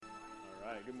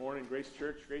right, good morning, Grace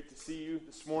Church. Great to see you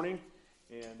this morning.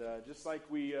 And just like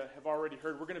we have already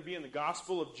heard, we're going to be in the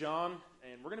Gospel of John,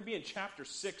 and we're going to be in chapter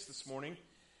 6 this morning.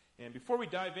 And before we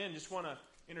dive in, just want to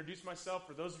introduce myself.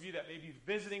 For those of you that may be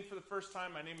visiting for the first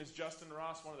time, my name is Justin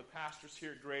Ross, one of the pastors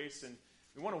here at Grace, and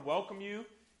we want to welcome you.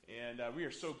 And we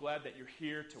are so glad that you're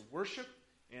here to worship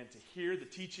and to hear the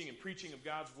teaching and preaching of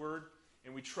God's Word.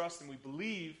 And we trust and we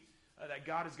believe that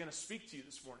God is going to speak to you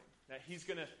this morning, that He's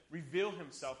going to reveal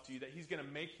Himself to you, that He's going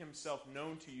to make Himself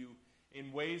known to you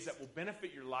in ways that will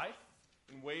benefit your life,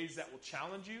 in ways that will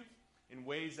challenge you, in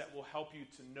ways that will help you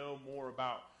to know more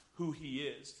about who He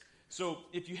is. So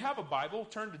if you have a Bible,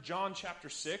 turn to John chapter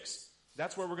 6.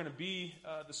 That's where we're going to be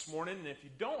this morning. And if you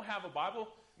don't have a Bible,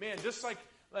 man, just like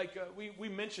we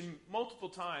mentioned multiple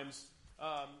times,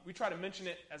 we try to mention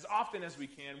it as often as we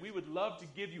can. We would love to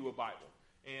give you a Bible.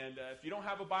 And if you don't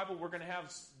have a Bible, we're going to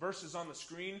have verses on the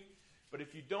screen. But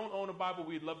if you don't own a Bible,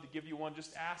 we'd love to give you one.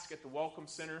 Just ask at the Welcome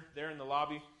Center there in the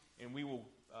lobby, and we will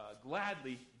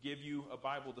gladly give you a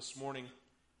Bible this morning.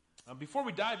 Before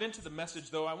we dive into the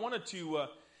message, though, I wanted to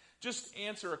just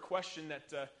answer a question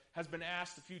that has been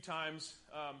asked a few times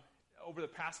over the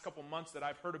past couple months that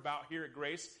I've heard about here at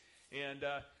Grace. And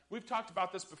we've talked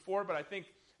about this before, but I think,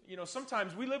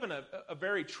 sometimes we live in a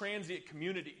very transient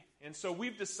community. And so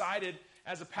we've decided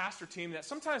as a pastor team that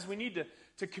sometimes we need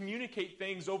to communicate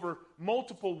things over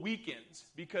multiple weekends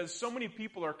because so many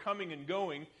people are coming and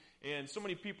going, and so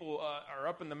many people are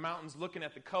up in the mountains looking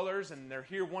at the colors, and they're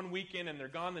here one weekend and they're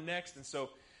gone the next. And so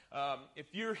if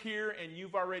you're here and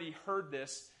you've already heard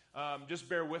this, just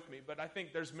bear with me. But I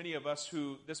think there's many of us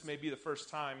who this may be the first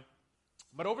time.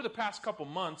 But over the past couple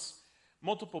months,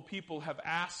 multiple people have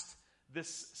asked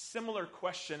this similar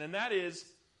question, and that is,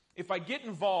 if I get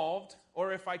involved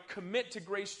or if I commit to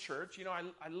Grace Church,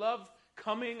 I love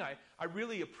coming. I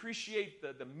really appreciate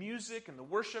the music and the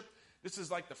worship. This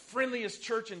is like the friendliest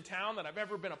church in town that I've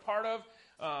ever been a part of.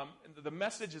 The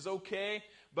message is okay,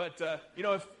 but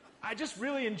if I just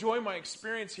really enjoy my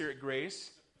experience here at Grace.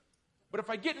 But if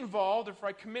I get involved, if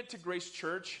I commit to Grace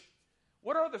Church,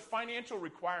 what are the financial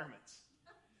requirements?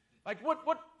 Like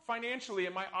what financially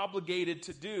am I obligated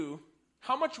to do?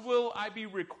 How much will I be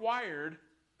required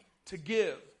to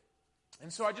give?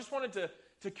 And so I just wanted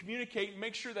to communicate and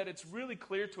make sure that it's really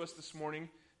clear to us this morning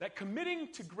that committing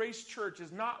to Grace Church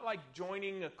is not like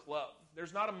joining a club.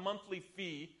 There's not a monthly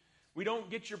fee. We don't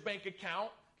get your bank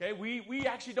account. Okay, we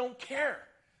actually don't care,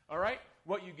 all right,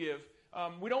 what you give.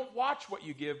 We don't watch what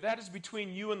you give. That is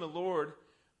between you and the Lord.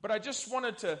 But I just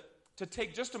wanted to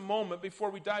take just a moment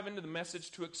before we dive into the message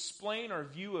to explain our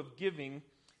view of giving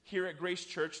here at Grace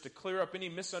Church, to clear up any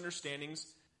misunderstandings.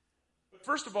 But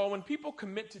first of all, when people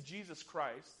commit to Jesus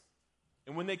Christ,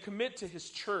 and when they commit to His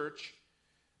church,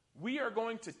 we are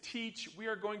going to teach, we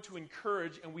are going to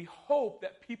encourage, and we hope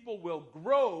that people will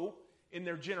grow in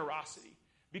their generosity.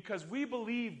 Because we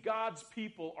believe God's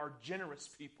people are generous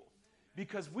people.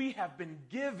 Because we have been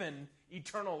given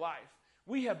eternal life.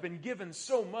 We have been given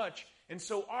so much, and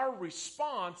so our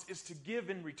response is to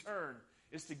give in return,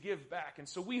 is to give back. And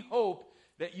so we hope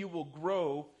that you will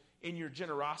grow in your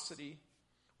generosity.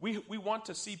 We want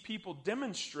to see people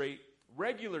demonstrate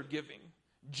regular giving,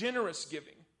 generous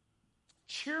giving,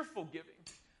 cheerful giving.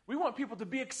 We want people to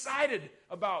be excited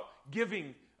about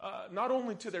giving, not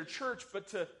only to their church, but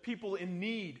to people in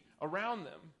need around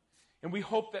them. And we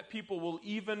hope that people will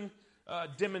even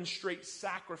demonstrate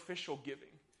sacrificial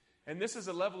giving. And this is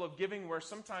a level of giving where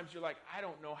sometimes you're like, I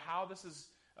don't know how this is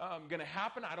going to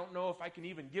happen. I don't know if I can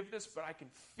even give this, but I can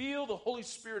feel the Holy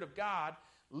Spirit of God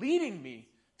leading me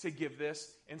to give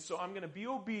this. And so I'm going to be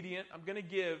obedient. I'm going to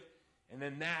give. And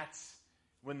then that's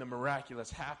when the miraculous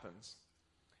happens.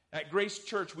 At Grace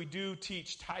Church, we do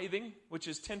teach tithing, which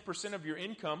is 10% of your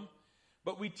income.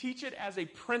 But we teach it as a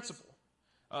principle,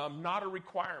 not a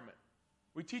requirement.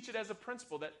 We teach it as a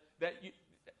principle that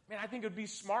I think it would be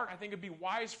smart. I think it would be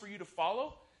wise for you to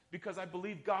follow, because I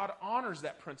believe God honors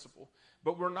that principle.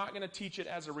 But we're not going to teach it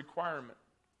as a requirement.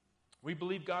 We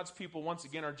believe God's people, once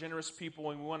again, are generous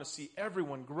people, and we want to see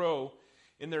everyone grow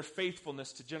in their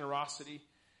faithfulness to generosity.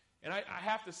 And I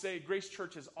have to say, Grace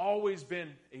Church has always been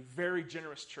a very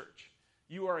generous church.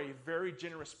 You are a very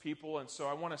generous people, and so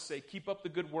I want to say, keep up the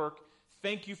good work.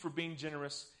 Thank you for being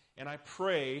generous, and I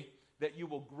pray that you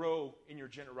will grow in your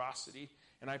generosity,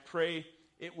 and I pray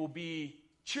it will be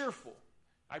cheerful.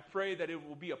 I pray that it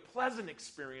will be a pleasant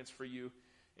experience for you.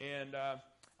 And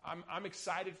I'm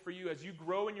excited for you as you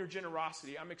grow in your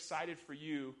generosity. I'm excited for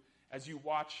you as you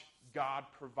watch God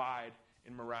provide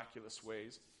in miraculous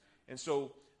ways. And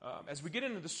so as we get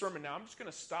into the sermon now, I'm just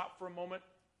going to stop for a moment.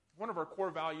 One of our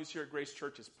core values here at Grace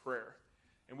Church is prayer.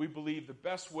 And we believe the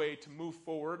best way to move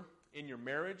forward in your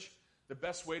marriage, the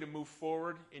best way to move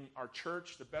forward in our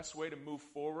church, the best way to move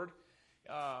forward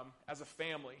as a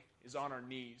family is on our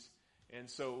knees. And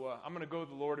so I'm going to go to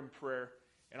the Lord in prayer,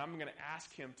 and I'm going to ask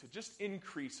him to just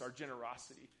increase our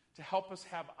generosity, to help us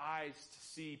have eyes to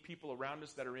see people around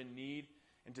us that are in need,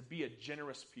 and to be a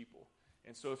generous people.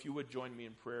 And so if you would join me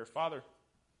in prayer. Father,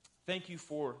 thank you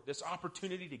for this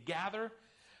opportunity to gather,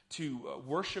 to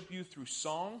worship you through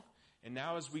song. And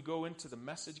now as we go into the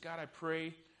message, God, I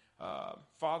pray,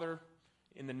 Father,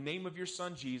 in the name of your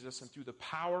Son, Jesus, and through the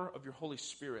power of your Holy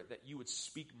Spirit, that you would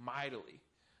speak mightily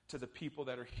to the people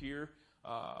that are here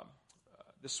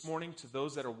this morning, to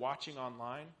those that are watching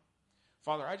online.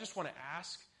 Father, I just want to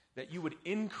ask that you would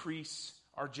increase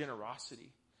our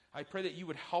generosity. I pray that you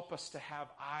would help us to have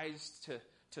eyes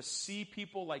to see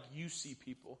people like you see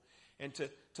people, and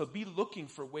to be looking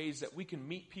for ways that we can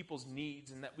meet people's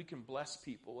needs and that we can bless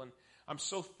people. And I'm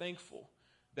so thankful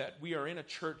that we are in a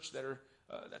church that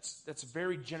that's a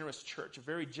very generous church, a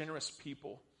very generous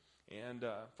people. And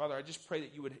Father, I just pray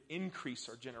that you would increase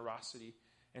our generosity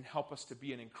and help us to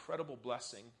be an incredible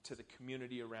blessing to the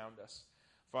community around us.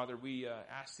 Father, we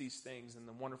ask these things in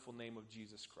the wonderful name of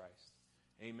Jesus Christ.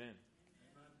 Amen.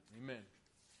 Amen.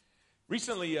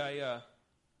 Recently, I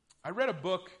read a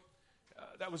book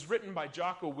that was written by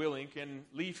Jocko Willink and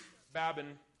Leif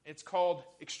Babin. It's called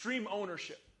Extreme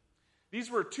Ownership. These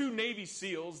were two Navy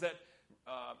SEALs that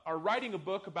are writing a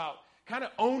book about kind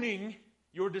of owning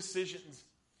your decisions.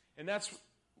 And that's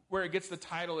where it gets the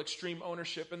title, Extreme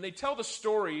Ownership. And they tell the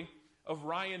story of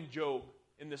Ryan Jobe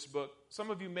in this book.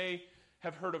 Some of you may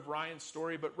have heard of Ryan's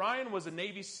story, but Ryan was a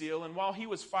Navy SEAL, and while he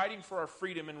was fighting for our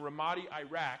freedom in Ramadi,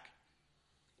 Iraq,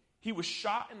 he was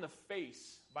shot in the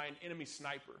face by an enemy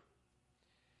sniper.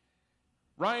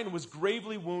 Ryan was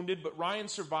gravely wounded, but Ryan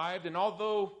survived, and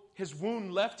although his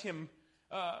wound left him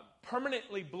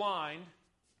permanently blind,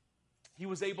 he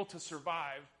was able to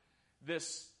survive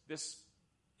this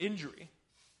injury.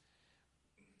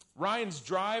 Ryan's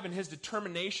drive and his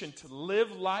determination to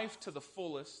live life to the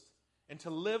fullest and to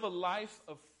live a life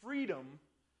of freedom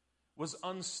was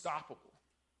unstoppable.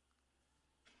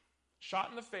 Shot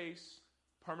in the face,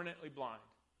 permanently blind.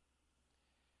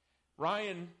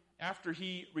 Ryan, after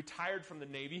he retired from the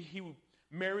Navy, he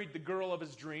married the girl of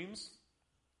his dreams.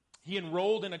 He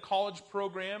enrolled in a college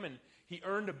program, and he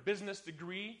earned a business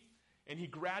degree, and he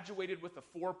graduated with a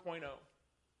 4.0.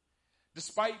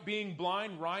 Despite being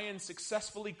blind, Ryan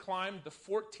successfully climbed the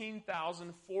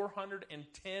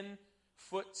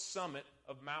 14,410-foot summit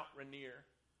of Mount Rainier.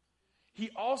 He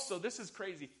also, this is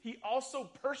crazy, he also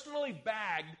personally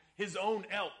bagged his own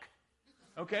elk.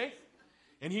 Okay?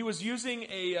 And he was using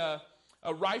a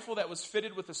rifle that was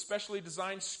fitted with a specially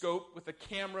designed scope with a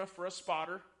camera for a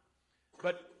spotter.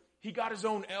 But he got his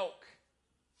own elk.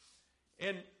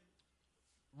 And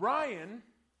Ryan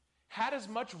had as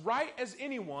much right as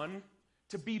anyone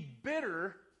to be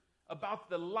bitter about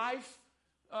the life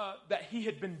that he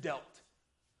had been dealt.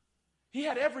 He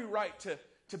had every right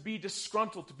to be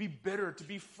disgruntled, to be bitter, to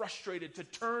be frustrated, to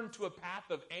turn to a path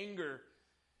of anger.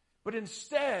 But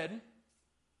instead,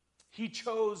 he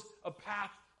chose a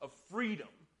path of freedom.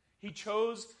 He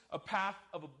chose a path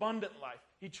of abundant life.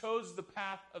 He chose the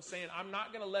path of saying, I'm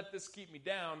not going to let this keep me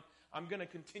down. I'm going to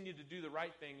continue to do the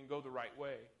right thing and go the right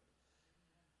way.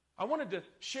 I wanted to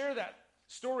share that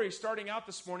story starting out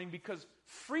this morning because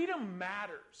freedom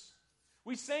matters.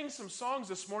 We sang some songs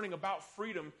this morning about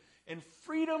freedom, and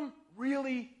freedom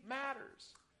really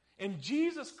matters. And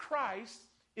Jesus Christ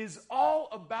is all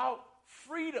about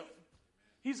freedom.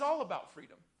 He's all about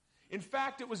freedom. In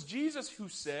fact, it was Jesus who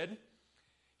said,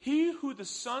 "He who the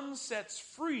Son sets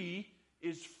free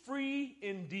is free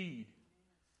indeed."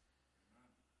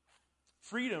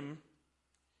 Freedom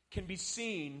can be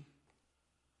seen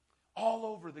all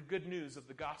over the good news of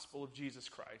the gospel of Jesus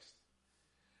Christ.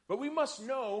 But we must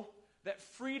know that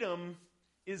freedom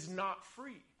is not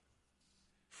free.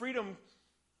 Freedom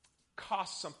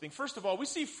costs something. First of all, we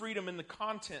see freedom in the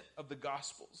content of the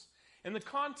Gospels. And the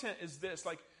content is this,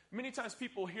 like many times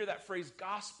people hear that phrase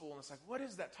gospel and it's like, what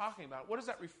is that talking about? What is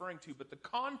that referring to? But the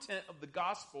content of the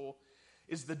gospel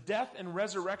is the death and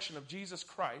resurrection of Jesus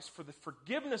Christ for the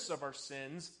forgiveness of our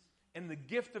sins and the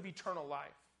gift of eternal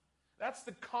life. That's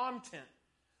the content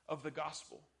of the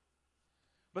gospel.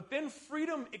 But then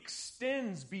freedom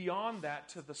extends beyond that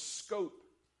to the scope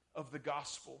of the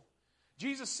gospel.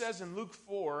 Jesus says in Luke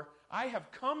 4, I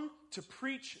have come to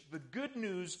preach the good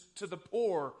news to the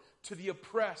poor, to the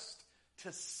oppressed,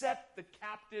 to set the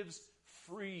captives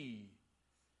free.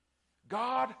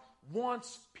 God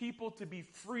wants people to be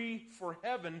free for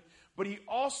heaven, but he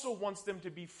also wants them to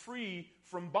be free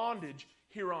from bondage.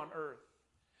 here on earth.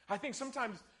 I think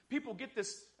sometimes people get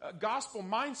this gospel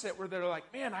mindset where they're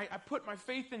like, man, I put my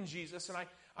faith in Jesus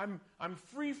and I'm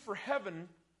free for heaven,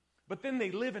 but then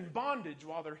they live in bondage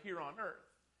while they're here on earth.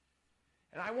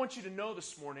 And I want you to know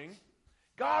this morning,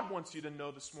 God wants you to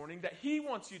know this morning that He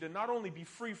wants you to not only be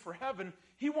free for heaven,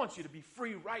 He wants you to be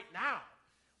free right now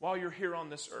while you're here on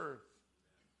this earth.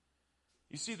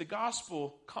 You see, the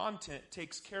gospel content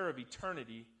takes care of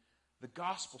eternity. The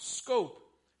gospel scope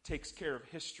takes care of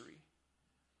history.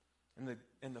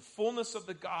 And the fullness of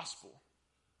the gospel,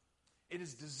 it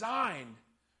is designed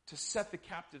to set the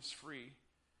captives free.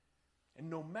 And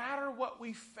no matter what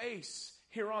we face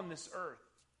here on this earth,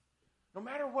 no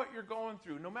matter what you're going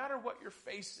through, no matter what you're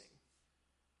facing,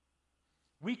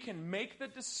 we can make the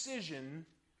decision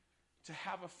to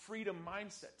have a freedom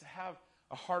mindset, to have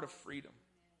a heart of freedom.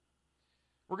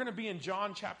 We're going to be in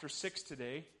John chapter 6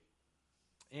 today.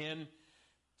 And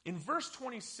in verse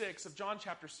 26 of John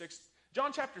chapter 6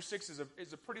 is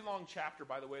a pretty long chapter,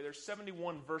 by the way. There's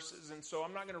 71 verses, and so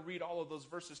I'm not going to read all of those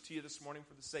verses to you this morning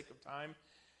for the sake of time.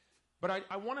 But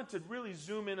I wanted to really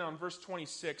zoom in on verse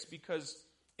 26 because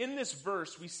in this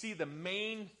verse we see the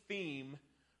main theme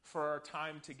for our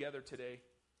time together today.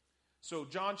 So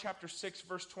John chapter 6,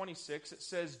 verse 26, it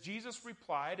says, Jesus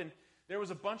replied, and there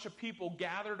was a bunch of people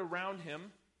gathered around him.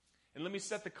 And let me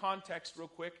set the context real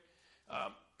quick.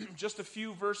 Just a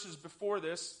few verses before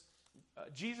this,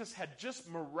 Jesus had just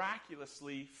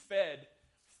miraculously fed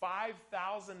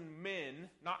 5,000 men,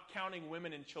 not counting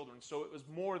women and children. So it was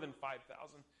more than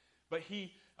 5,000. But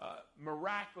he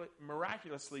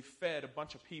miraculously fed a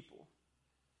bunch of people.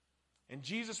 And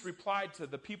Jesus replied to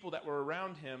the people that were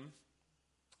around him,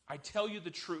 I tell you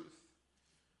the truth.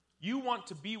 You want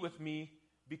to be with me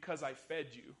because I fed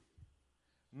you,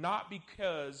 not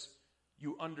because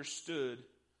you understood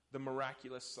the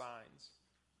miraculous signs.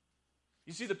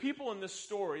 You see, the people in this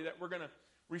story that we're going to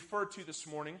refer to this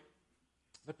morning,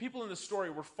 the people in this story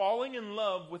were falling in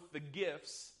love with the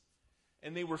gifts,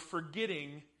 and they were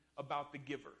forgetting about the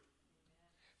giver.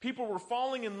 People were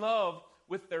falling in love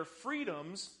with their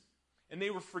freedoms, and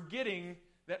they were forgetting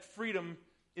that freedom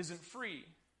isn't free.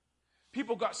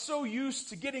 People got so used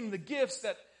to getting the gifts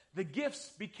that the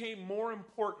gifts became more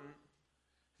important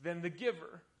than the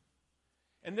giver.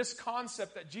 And this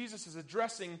concept that Jesus is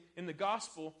addressing in the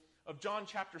gospel of John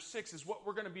chapter 6 is what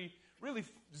we're going to be really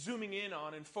zooming in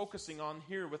on and focusing on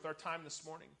here with our time this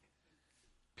morning.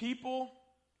 People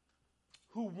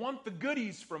who want the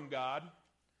goodies from God,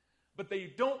 but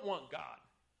they don't want God.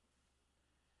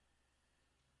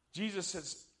 Jesus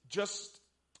has just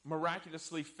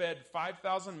miraculously fed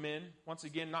 5,000 men, once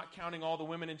again, not counting all the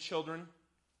women and children.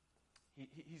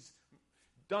 He's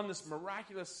done this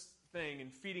miraculous thing in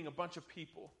feeding a bunch of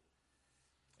people.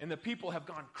 And the people have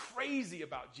gone crazy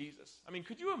about Jesus. I mean,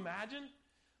 could you imagine,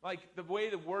 like, the way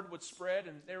the word would spread?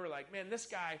 And they were like, man, this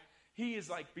guy, he is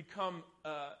like become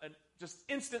just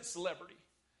instant celebrity.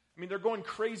 I mean, they're going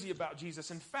crazy about Jesus.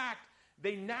 In fact,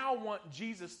 they now want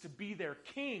Jesus to be their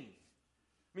king.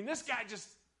 I mean, this guy just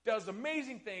does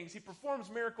amazing things. He performs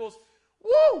miracles.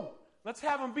 Woo! Let's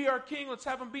have him be our king. Let's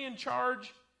have him be in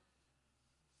charge.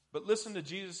 But listen to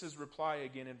Jesus' reply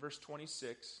again in verse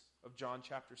 26 of John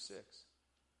chapter 6.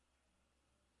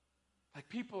 Like,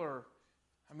 people are,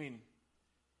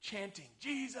 chanting,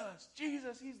 Jesus,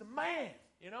 Jesus, he's the man,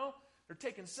 you know? They're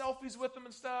taking selfies with him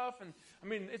and stuff. And,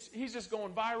 he's just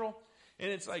going viral. And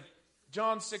it's like,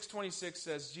 John 6:26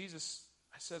 says, Jesus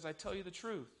says, I tell you the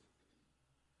truth.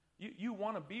 You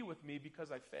want to be with me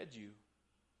because I fed you,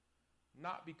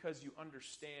 not because you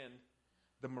understand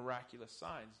the miraculous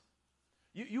signs.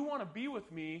 You want to be with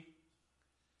me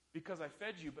because I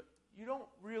fed you, but you don't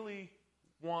really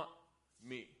want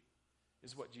me,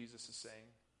 is what Jesus is saying.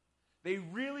 They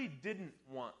really didn't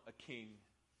want a king.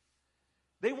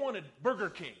 They wanted Burger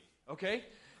King, okay?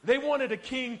 They wanted a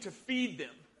king to feed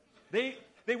them.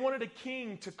 They wanted a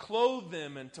king to clothe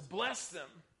them and to bless them.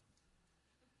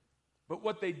 But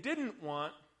what they didn't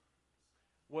want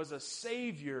was a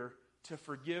Savior to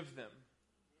forgive them.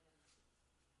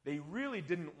 They really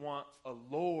didn't want a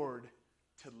Lord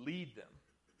to lead them.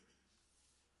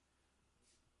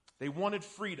 They wanted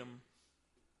freedom,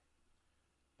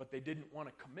 but they didn't want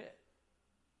to commit.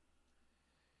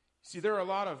 See, there are a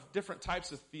lot of different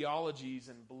types of theologies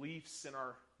and beliefs in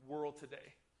our world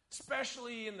today,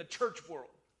 especially in the church world.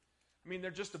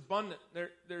 They're just abundant.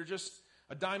 They're just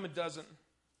a dime a dozen.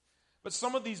 But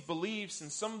some of these beliefs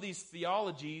and some of these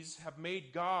theologies have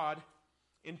made God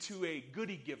into a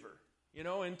goodie giver,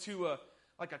 into a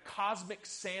cosmic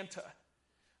Santa.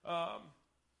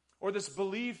 Or this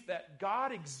belief that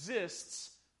God exists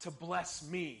to bless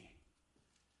me.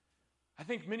 I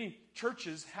think many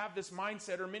churches have this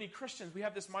mindset, or many Christians, we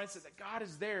have this mindset that God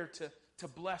is there to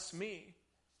bless me.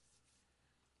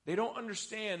 They don't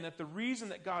understand that the reason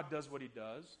that God does what he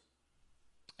does,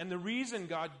 and the reason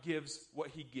God gives what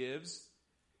he gives,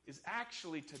 is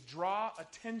actually to draw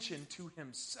attention to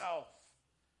himself.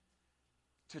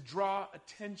 To draw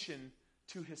attention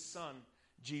to his Son,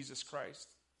 Jesus Christ.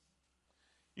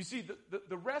 You see,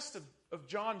 the rest of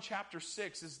John chapter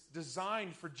 6 is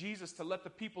designed for Jesus to let the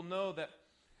people know that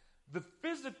the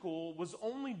physical was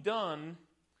only done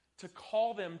to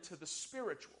call them to the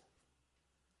spiritual.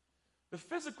 The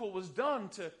physical was done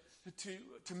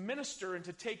to minister and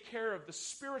to take care of the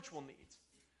spiritual needs.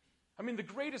 I mean, the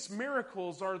greatest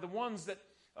miracles are the ones that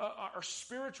are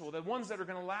spiritual, the ones that are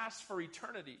going to last for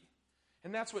eternity.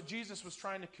 And that's what Jesus was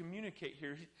trying to communicate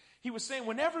here. He was saying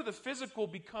whenever the physical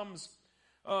becomes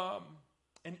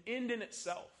an end in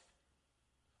itself,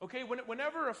 okay,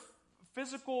 whenever a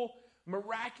physical,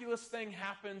 miraculous thing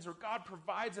happens, or God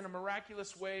provides in a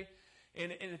miraculous way,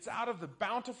 and it's out of the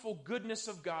bountiful goodness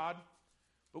of God,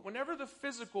 but whenever the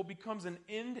physical becomes an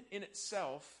end in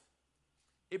itself,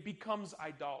 it becomes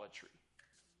idolatry.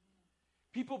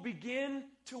 People begin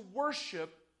to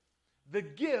worship the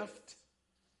gift,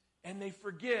 and they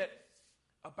forget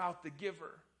about the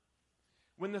giver.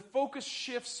 When the focus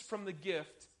shifts from the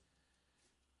gift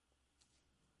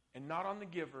and not on the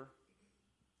giver,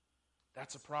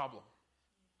 that's a problem.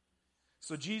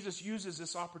 So Jesus uses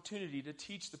this opportunity to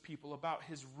teach the people about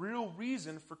his real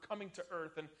reason for coming to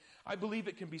earth. And I believe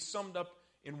it can be summed up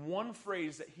in one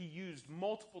phrase that he used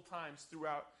multiple times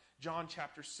throughout John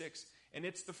chapter 6. And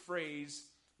it's the phrase,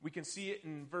 we can see it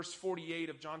in verse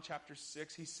 48 of John chapter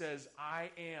 6. He says,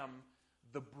 I am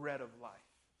the bread of life.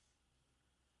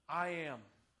 I am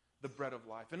the bread of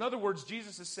life. In other words,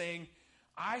 Jesus is saying,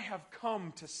 I have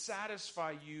come to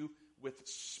satisfy you with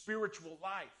spiritual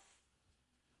life.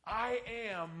 I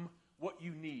am what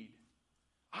you need.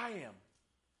 I am.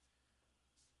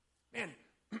 Man,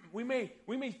 we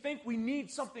may think we need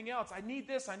something else. I need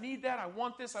this, I need that, I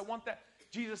want this, I want that.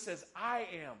 Jesus says, I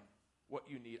am what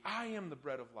you need. I am the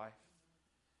bread of life.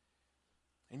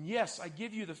 And yes, I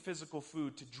give you the physical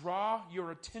food to draw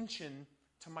your attention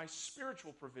to my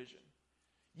spiritual provision.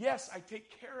 Yes, I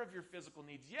take care of your physical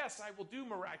needs. Yes, I will do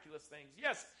miraculous things.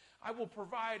 Yes, I will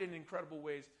provide in incredible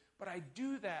ways. But I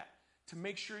do that to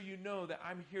make sure you know that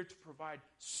I'm here to provide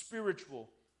spiritual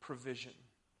provision.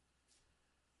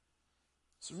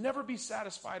 So never be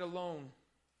satisfied alone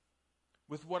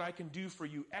with what I can do for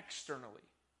you externally,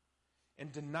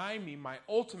 and deny me my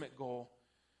ultimate goal,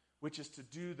 which is to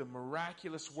do the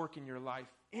miraculous work in your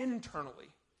life internally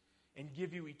and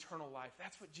give you eternal life.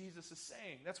 That's what Jesus is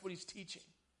saying. That's what he's teaching.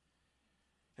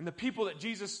 And the people that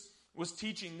Jesus was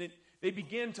teaching, they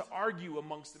began to argue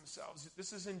amongst themselves.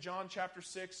 This is in John chapter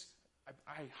 6.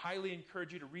 I highly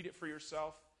encourage you to read it for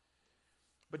yourself.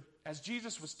 But as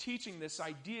Jesus was teaching this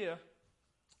idea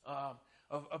of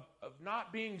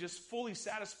not being just fully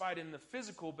satisfied in the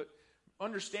physical, but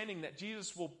understanding that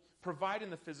Jesus will provide in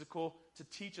the physical to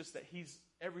teach us that he's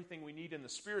everything we need in the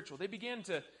spiritual, they began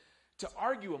to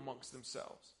argue amongst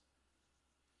themselves.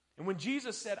 And when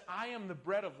Jesus said, I am the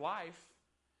bread of life,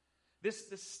 this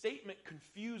statement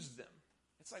confused them.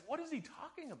 It's like, what is he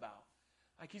talking about?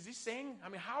 Like, is he saying,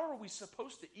 how are we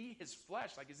supposed to eat his flesh?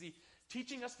 Like, is he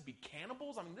teaching us to be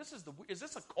cannibals? Is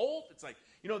this a cult? It's like,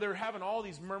 they're having all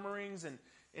these murmurings, and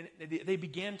they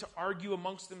began to argue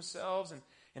amongst themselves.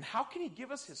 And how can he give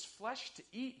us his flesh to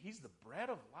eat? He's the bread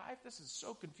of life. This is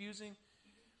so confusing.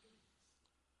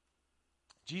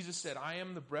 Jesus said, I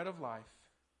am the bread of life.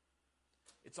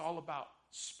 It's all about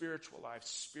spiritual life,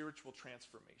 spiritual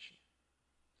transformation.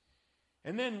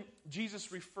 And then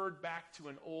Jesus referred back to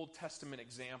an Old Testament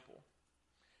example,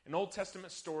 an Old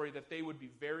Testament story that they would be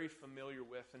very familiar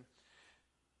with. And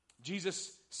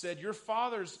Jesus said, your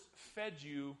fathers fed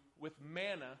you with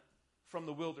manna from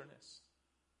the wilderness,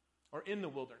 or in the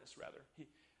wilderness, rather.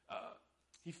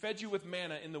 He fed you with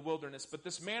manna in the wilderness, but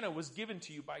this manna was given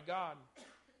to you by God.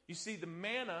 You see, the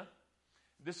manna,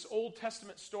 this Old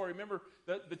Testament story, remember,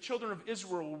 the children of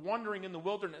Israel were wandering in the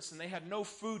wilderness, and they had no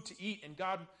food to eat, and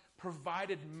God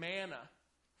provided manna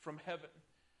from heaven.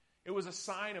 It was a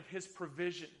sign of his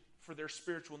provision for their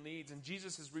spiritual needs. And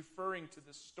Jesus is referring to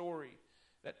this story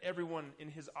that everyone in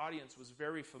his audience was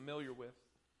very familiar with.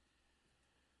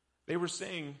 They were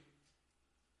saying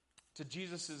to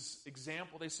Jesus'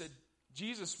 example, they said,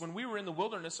 Jesus, when we were in the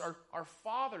wilderness, our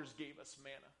fathers gave us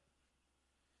manna.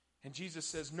 And Jesus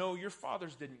says, no, your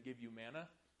fathers didn't give you manna.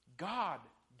 God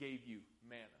gave you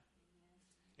manna.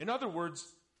 In other words,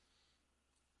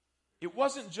 it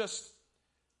wasn't just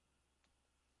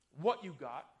what you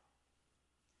got.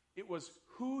 It was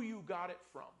who you got it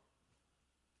from.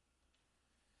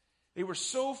 They were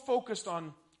so focused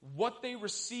on what they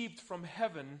received from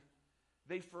heaven,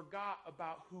 they forgot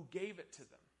about who gave it to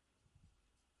them.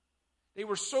 They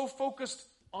were so focused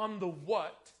on the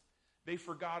what, they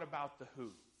forgot about the who.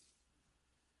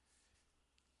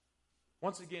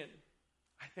 Once again,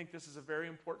 I think this is a very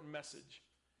important message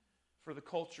for the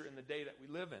culture in the day that we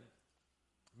live in.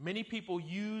 Many people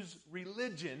use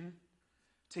religion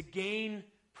to gain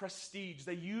prestige.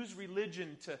 They use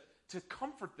religion to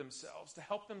comfort themselves, to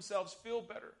help themselves feel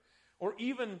better, or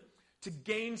even to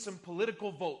gain some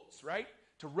political votes, right?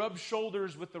 To rub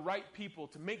shoulders with the right people,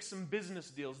 to make some business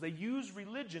deals. They use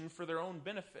religion for their own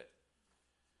benefit.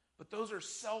 But those are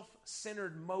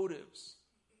self-centered motives.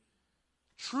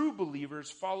 True believers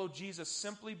follow Jesus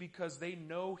simply because they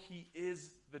know he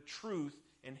is the truth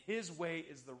and his way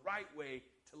is the right way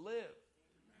to live.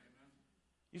 Amen.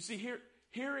 You see,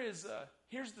 here's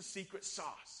the secret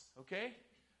sauce, okay?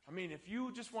 I mean, if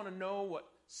you just want to know what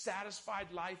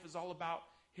satisfied life is all about,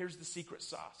 here's the secret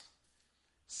sauce.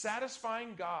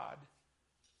 Satisfying God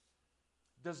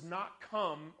does not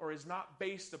come or is not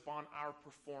based upon our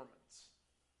performance.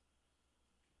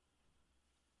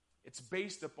 It's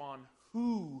based upon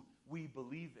who we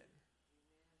believe in.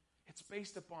 It's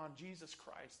based upon Jesus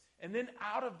Christ. And then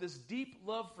out of this deep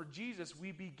love for Jesus,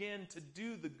 we begin to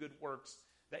do the good works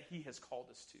that he has called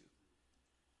us to.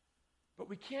 But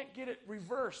we can't get it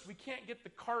reversed. We can't get the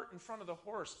cart in front of the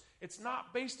horse. It's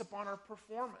not based upon our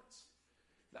performance.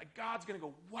 Like God's going to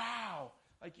go, wow,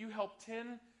 like you helped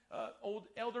 10 old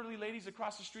elderly ladies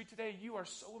across the street today. You are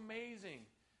so amazing.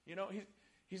 You know,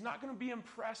 he's not going to be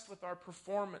impressed with our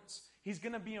performance. He's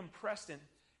going to be impressed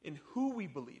in who we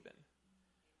believe in.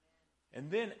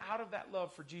 And then out of that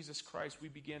love for Jesus Christ, we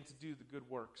begin to do the good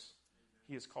works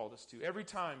he has called us to. Every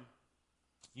time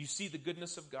you see the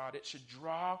goodness of God, it should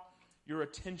draw your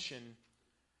attention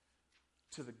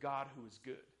to the God who is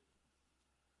good.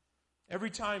 Every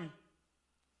time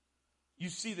you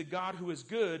see the God who is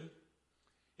good,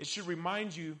 it should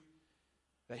remind you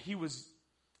that he's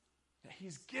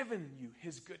given you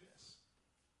his goodness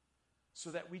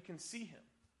so that we can see him.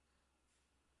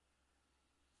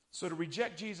 So to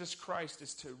reject Jesus Christ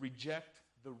is to reject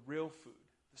the real food,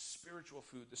 the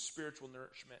spiritual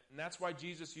nourishment. And that's why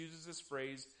Jesus uses this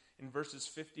phrase in verses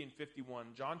 50 and 51.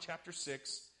 John chapter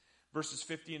 6, verses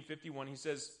 50 and 51, he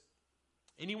says,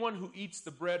 anyone who eats the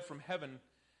bread from heaven,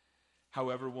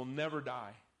 however, will never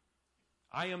die.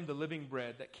 I am the living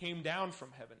bread that came down from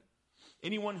heaven.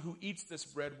 Anyone who eats this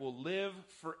bread will live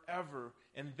forever.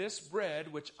 And this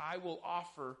bread which I will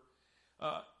offer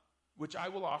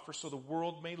so the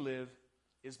world may live,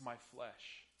 is my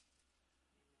flesh.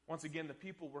 Once again, the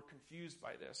people were confused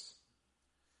by this.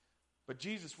 But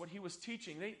Jesus, what he was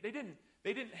teaching, they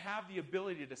didn't have the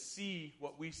ability to see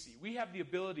what we see. We have the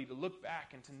ability to look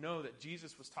back and to know that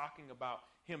Jesus was talking about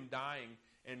him dying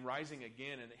and rising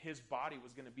again, and that his body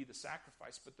was going to be the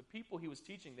sacrifice. But the people he was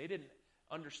teaching, they didn't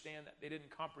understand that. They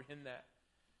didn't comprehend that.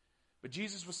 But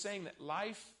Jesus was saying that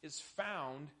life is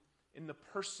found in the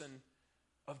person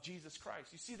of Jesus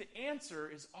Christ. You see, the answer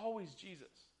is always Jesus.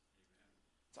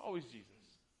 It's always Jesus.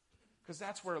 Because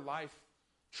that's where life,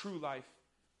 true life,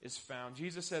 is found.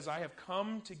 Jesus says, I have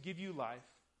come to give you life.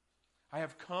 I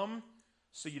have come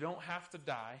so you don't have to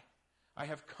die. I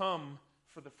have come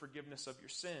for the forgiveness of your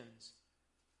sins.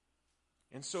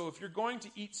 And so if you're going to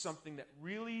eat something that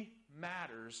really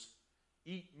matters,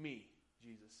 eat me,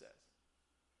 Jesus says.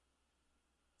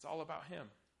 It's all about him.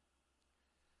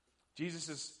 Jesus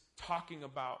is talking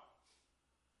about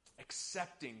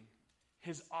accepting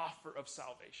his offer of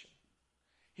salvation.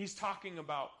 He's talking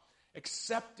about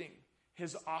accepting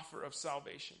his offer of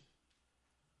salvation.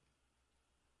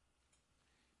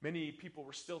 Many people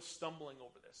were still stumbling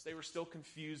over this. They were still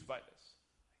confused by this.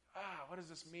 What does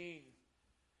this mean?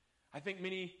 I think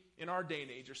many in our day and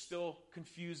age are still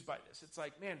confused by this. It's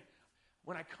like, man,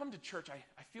 when I come to church,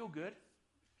 I feel good.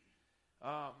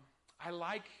 I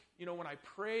like, when I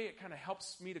pray, it kind of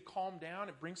helps me to calm down.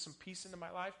 It brings some peace into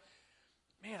my life.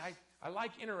 Man, I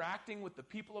like interacting with the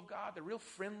people of God. They're real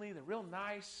friendly. They're real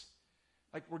nice.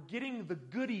 Like we're getting the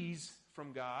goodies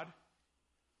from God.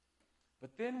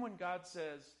 But then when God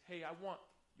says, hey, I want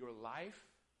your life.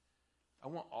 I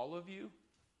want all of you.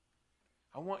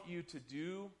 I want you to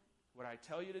do what I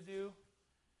tell you to do.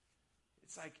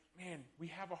 It's like, man, we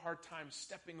have a hard time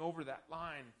stepping over that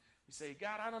line. We say,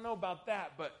 God, I don't know about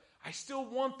that, but I still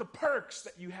want the perks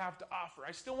that you have to offer.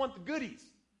 I still want the goodies.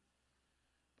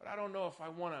 But I don't know if I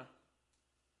want to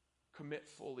commit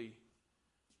fully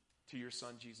to your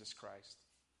son, Jesus Christ.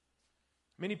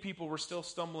 Many people were still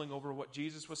stumbling over what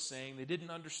Jesus was saying. They didn't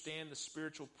understand the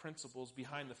spiritual principles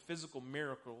behind the physical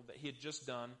miracle that he had just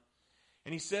done.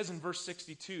 And he says in verse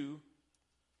 62,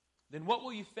 "Then what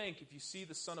will you think if you see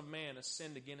the Son of Man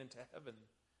ascend again into heaven?"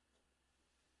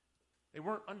 They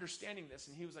weren't understanding this,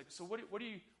 and he was like, so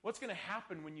what's going to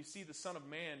happen when you see the Son of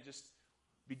Man just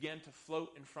begin to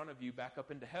float in front of you back up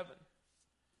into heaven?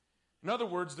 In other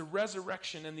words, the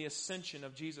resurrection and the ascension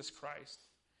of Jesus Christ.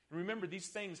 And remember, these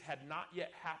things had not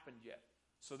yet happened yet.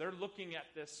 So they're looking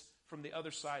at this from the other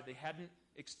side.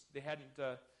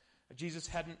 Jesus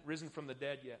hadn't risen from the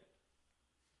dead yet.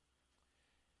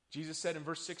 Jesus said in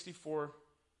verse 64,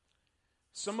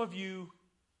 "Some of you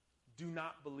do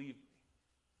not believe me."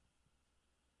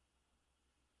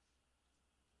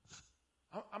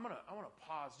 I want to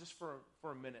pause just for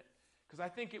a minute, because I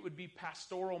think it would be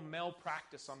pastoral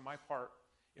malpractice on my part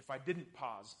if I didn't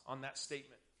pause on that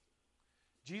statement.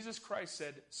 Jesus Christ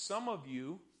said, "Some of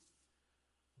you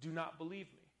do not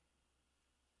believe me."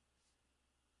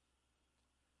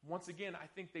 Once again, I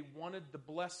think they wanted the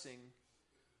blessing,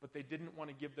 but they didn't want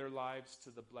to give their lives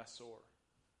to the blessor.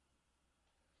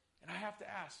 And I have to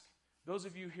ask, those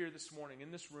of you here this morning in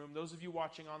this room, those of you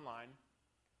watching online,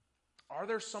 are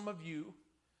there some of you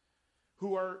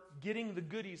who are getting the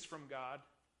goodies from God,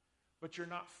 but you're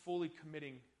not fully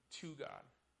committing to God?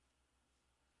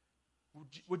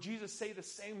 Would Jesus say the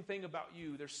same thing about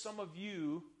you? There's some of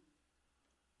you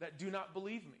that do not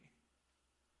believe me.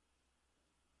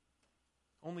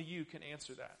 Only you can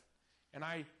answer that. And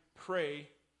I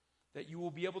pray that you will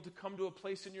be able to come to a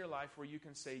place in your life where you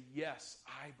can say, yes,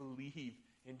 I believe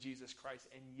in Jesus Christ.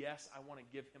 And yes, I want to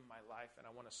give him my life and I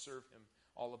want to serve him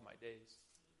all of my days.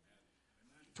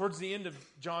 Towards the end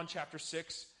of John chapter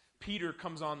 6, Peter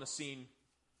comes on the scene.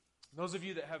 Those of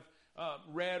you that have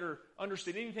read or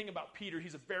understood anything about Peter,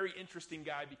 he's a very interesting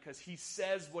guy because he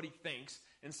says what he thinks,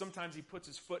 and sometimes he puts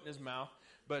his foot in his mouth,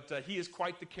 but he is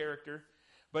quite the character.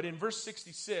 But in verse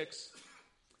 66,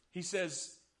 he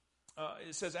says,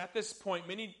 it says, "At this point,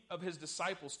 many of his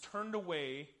disciples turned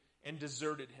away and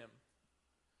deserted him."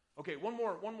 Okay, one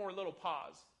more little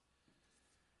pause.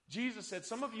 Jesus said,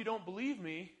 "Some of you don't believe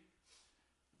me.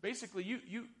 Basically,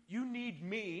 you need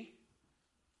me."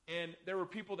 And there were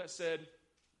people that said,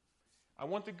 "I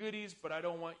want the goodies, but I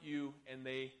don't want you." And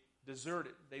they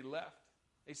deserted. They left.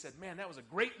 They said, "Man, that was a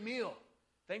great meal.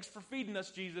 Thanks for feeding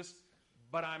us, Jesus,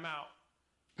 but I'm out.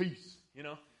 Peace." You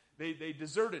know, they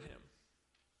deserted him.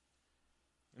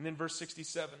 And then verse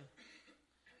 67.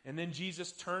 "And then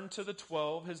Jesus turned to the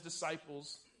 12, his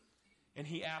disciples, and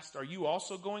he asked, 'Are you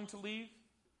also going to leave?'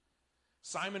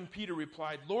 Simon Peter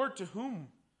replied, 'Lord, to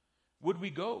whom would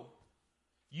we go?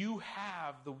 You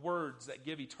have the words that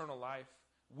give eternal life.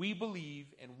 We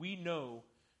believe and we know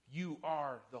you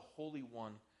are the Holy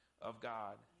One of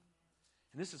God.'"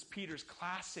 And this is Peter's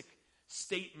classic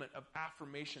statement of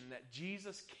affirmation that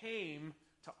Jesus came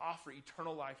to offer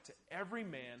eternal life to every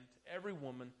man, to every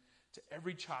woman, to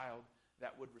every child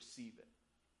that would receive it.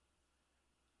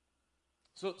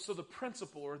 So the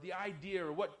principle or the idea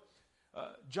or what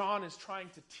John is trying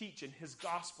to teach in his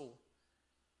gospel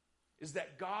is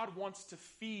that God wants to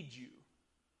feed you.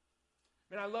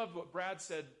 I loved what Brad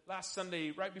said last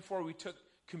Sunday right before we took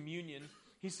communion.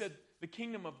 He said the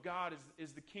kingdom of God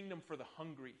is the kingdom for the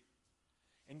hungry.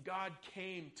 And God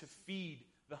came to feed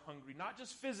the hungry, not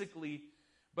just physically,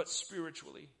 but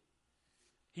spiritually.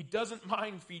 He doesn't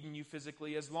mind feeding you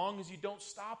physically as long as you don't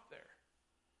stop there.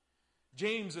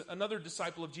 James, another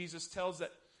disciple of Jesus, tells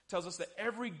us that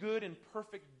every good and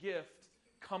perfect gift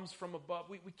comes from above.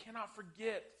 We cannot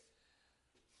forget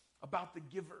about the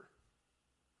giver.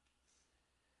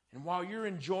 And while you're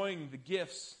enjoying the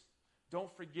gifts,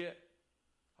 don't forget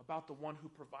about the one who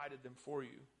provided them for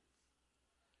you.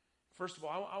 First of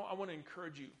all, I want to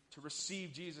encourage you to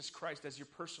receive Jesus Christ as your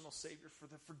personal Savior for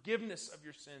the forgiveness of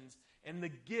your sins and the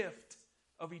gift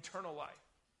of eternal life.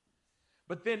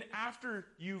 But then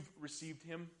after you've received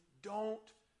him, don't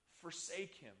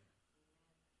forsake him.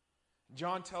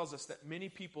 John tells us that many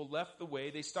people left the way.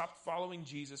 They stopped following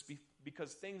Jesus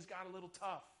because things got a little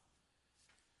tough.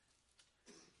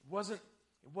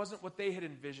 It wasn't what they had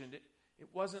envisioned.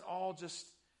 It wasn't all just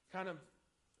kind of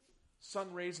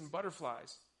sun rays and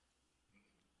butterflies.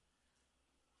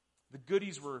 The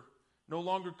goodies were no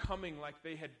longer coming like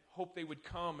they had hoped they would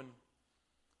come, and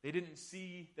they didn't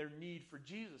see their need for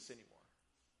Jesus anymore.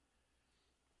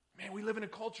 Man, we live in a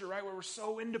culture, right, where we're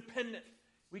so independent.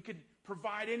 We could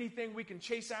provide anything, we can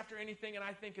chase after anything, and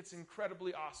I think it's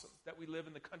incredibly awesome that we live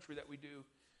in the country that we do.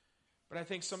 But I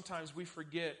think sometimes we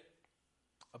forget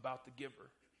about the giver.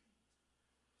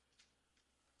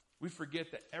 we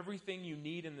forget that everything you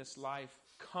need in this life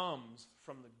comes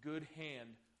from the good hand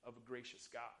of a gracious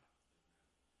God.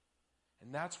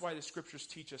 And that's why the scriptures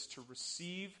teach us to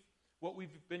receive what we've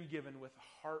been given with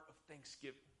a heart of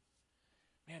thanksgiving.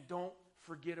 Man, don't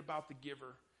forget about the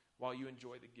giver while you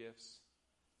enjoy the gifts.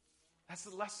 That's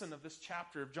the lesson of this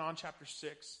chapter of John chapter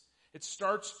 6. It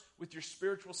starts with your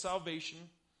spiritual salvation.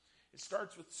 It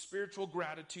starts with spiritual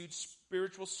gratitude,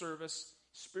 spiritual service,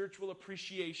 spiritual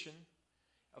appreciation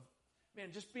of,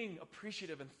 man, just being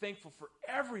appreciative and thankful for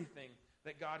everything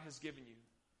that God has given you.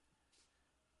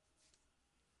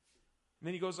 And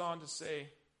then he goes on to say,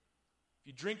 if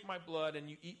you drink my blood and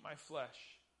you eat my flesh.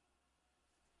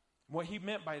 What he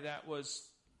meant by that was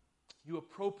you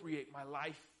appropriate my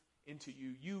life into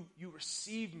you. You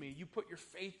receive me. You put your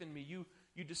faith in me.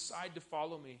 You decide to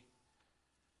follow me.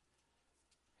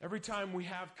 Every time we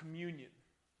have communion,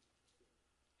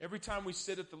 every time we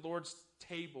sit at the Lord's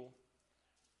table,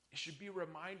 it should be a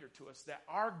reminder to us that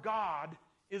our God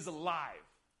is alive,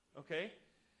 okay?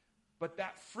 But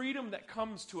that freedom that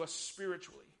comes to us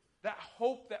spiritually, that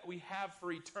hope that we have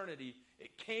for eternity,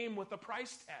 it came with a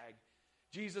price tag.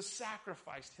 Jesus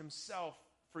sacrificed himself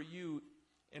for you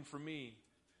and for me.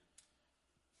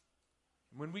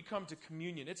 And when we come to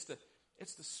communion, it's the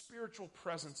spiritual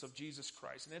presence of Jesus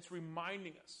Christ. And it's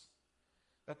reminding us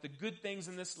that the good things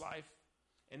in this life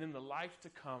and in the life to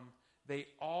come, they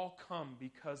all come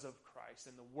because of Christ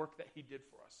and the work that he did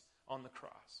for us on the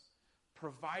cross.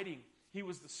 Providing, he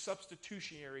was the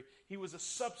substitutionary. He was a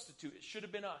substitute. It should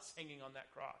have been us hanging on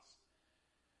that cross.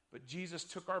 But Jesus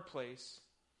took our place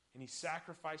and he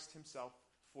sacrificed himself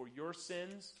for your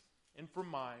sins and for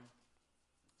mine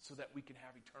so that we can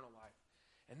have eternal life.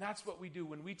 And that's what we do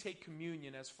when we take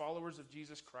communion as followers of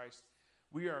Jesus Christ.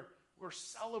 We're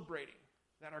celebrating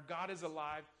that our God is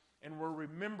alive, and we're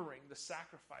remembering the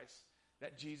sacrifice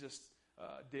that Jesus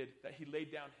did, that he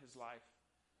laid down his life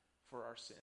for our sins.